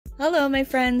Hello my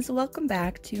friends, welcome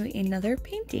back to another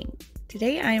painting.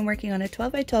 Today I am working on a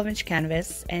 12 by 12 inch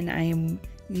canvas and I am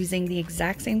using the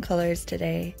exact same colors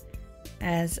today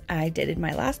as I did in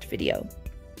my last video.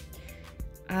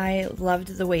 I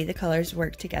loved the way the colors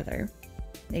worked together.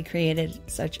 They created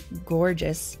such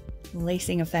gorgeous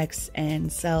lacing effects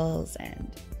and cells,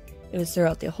 and it was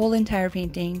throughout the whole entire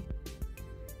painting.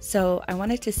 So I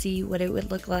wanted to see what it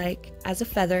would look like as a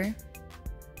feather.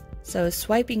 So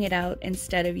swiping it out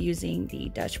instead of using the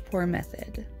Dutch pour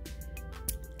method.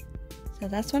 So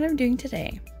that's what I'm doing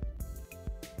today.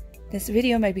 This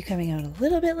video might be coming out a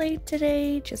little bit late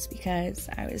today just because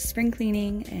I was spring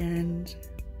cleaning and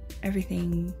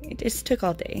everything, it just took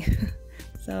all day.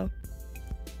 So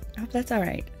I hope that's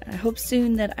alright. I hope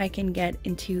soon that I can get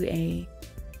into a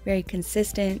very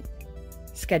consistent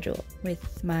schedule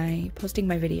with my posting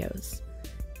my videos.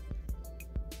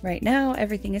 Right now,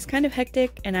 everything is kind of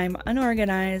hectic and I'm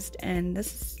unorganized, and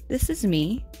this is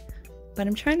me, but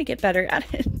I'm trying to get better at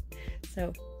it.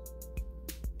 So,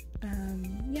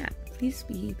 yeah, please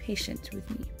be patient with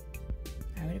me.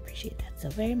 I would appreciate that so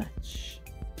very much.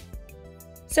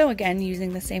 So again,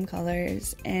 using the same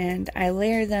colors, and I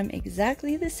layer them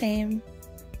exactly the same.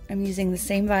 I'm using the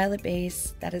same violet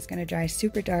base that is going to dry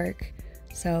super dark.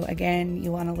 So again,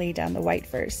 you want to lay down the white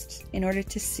first in order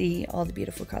to see all the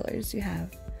beautiful colors you have.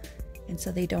 And so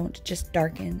they don't just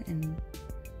darken and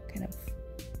kind of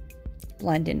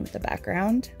blend in with the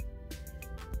background.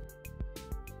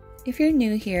 If you're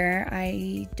new here,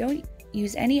 I don't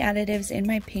use any additives in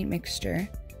my paint mixture.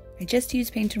 I just use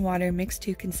paint and water mixed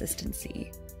to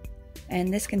consistency.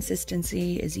 And this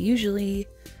consistency is usually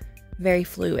very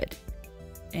fluid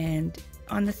and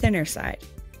on the thinner side,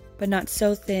 but not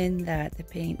so thin that the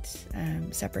paint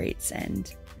separates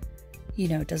and, you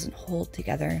know, doesn't hold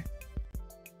together.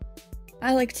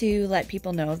 I like to let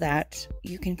people know that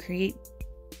you can create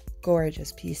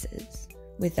gorgeous pieces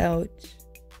without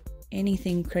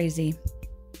anything crazy,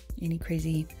 any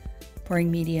crazy pouring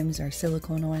mediums or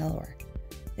silicone oil or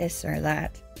this or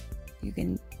that. You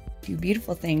can do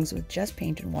beautiful things with just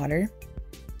paint and water.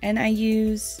 And I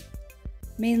use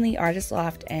mainly Artist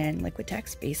Loft and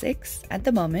Liquitex basics at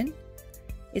the moment.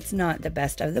 It's not the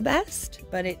best of the best,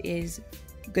 but it is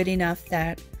good enough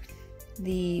that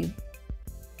the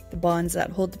bonds that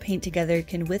hold the paint together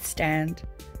can withstand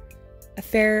a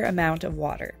fair amount of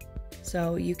water.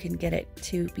 So you can get it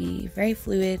to be very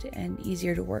fluid and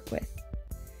easier to work with.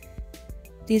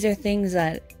 These are things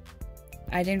that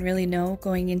I didn't really know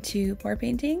going into pour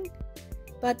painting,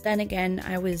 but then again,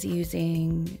 I was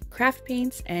using craft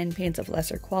paints and paints of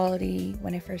lesser quality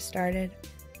when I first started.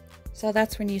 So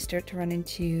that's when you start to run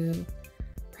into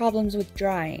problems with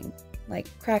drying, like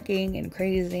cracking and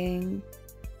crazing.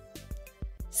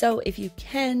 So if you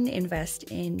can invest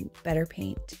in better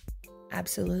paint,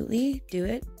 absolutely do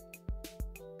it.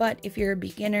 But if you're a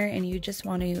beginner and you just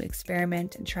want to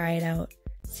experiment and try it out,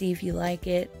 see if you like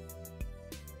it,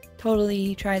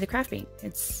 totally try the craft paint.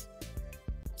 It's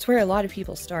where a lot of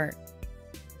people start.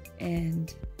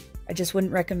 And I just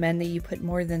wouldn't recommend that you put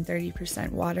more than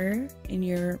 30% water in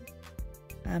your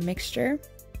mixture.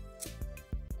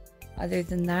 Other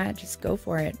than that, just go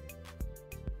for it.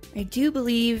 I do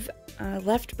believe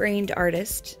Left-Brained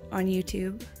Artist on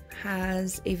YouTube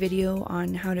has a video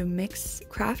on how to mix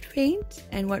craft paint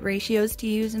and what ratios to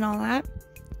use and all that.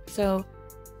 So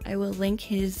I will link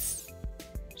his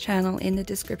channel in the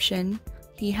description.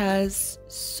 He has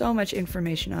so much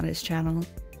information on his channel,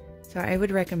 so I would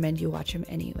recommend you watch him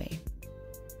anyway.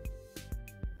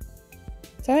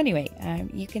 So anyway,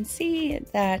 you can see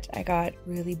that I got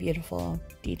really beautiful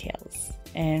details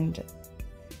and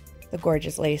the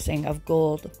gorgeous lacing of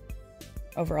gold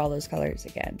over all those colors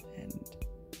again. And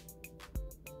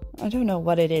I don't know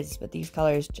what it is, but these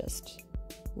colors just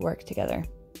work together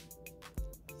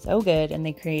so good, and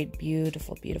they create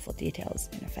beautiful, beautiful details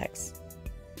and effects.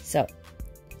 So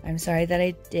I'm sorry that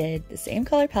I did the same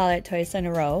color palette twice in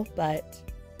a row, but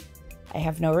I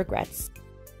have no regrets.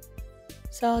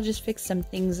 So I'll just fix some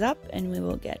things up and we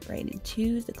will get right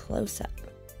into the close-up.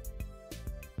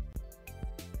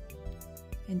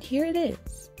 And here it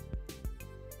is.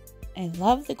 I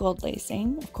love the gold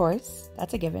lacing, of course,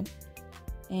 that's a given.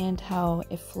 And how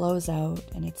it flows out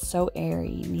and it's so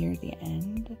airy near the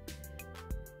end.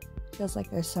 Feels like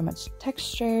there's so much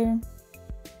texture.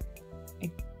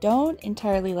 I don't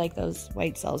entirely like those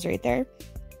white cells right there,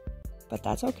 but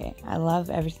that's okay. I love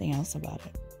everything else about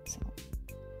it. So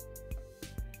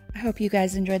I hope you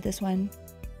guys enjoyed this one.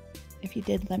 If you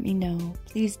did, let me know.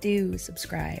 Please do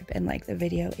subscribe and like the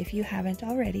video if you haven't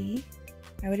already.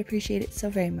 I would appreciate it so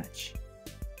very much.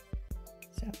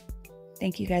 So,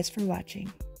 thank you guys for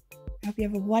watching. I hope you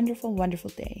have a wonderful, wonderful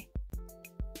day.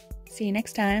 See you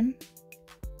next time.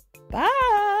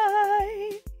 Bye!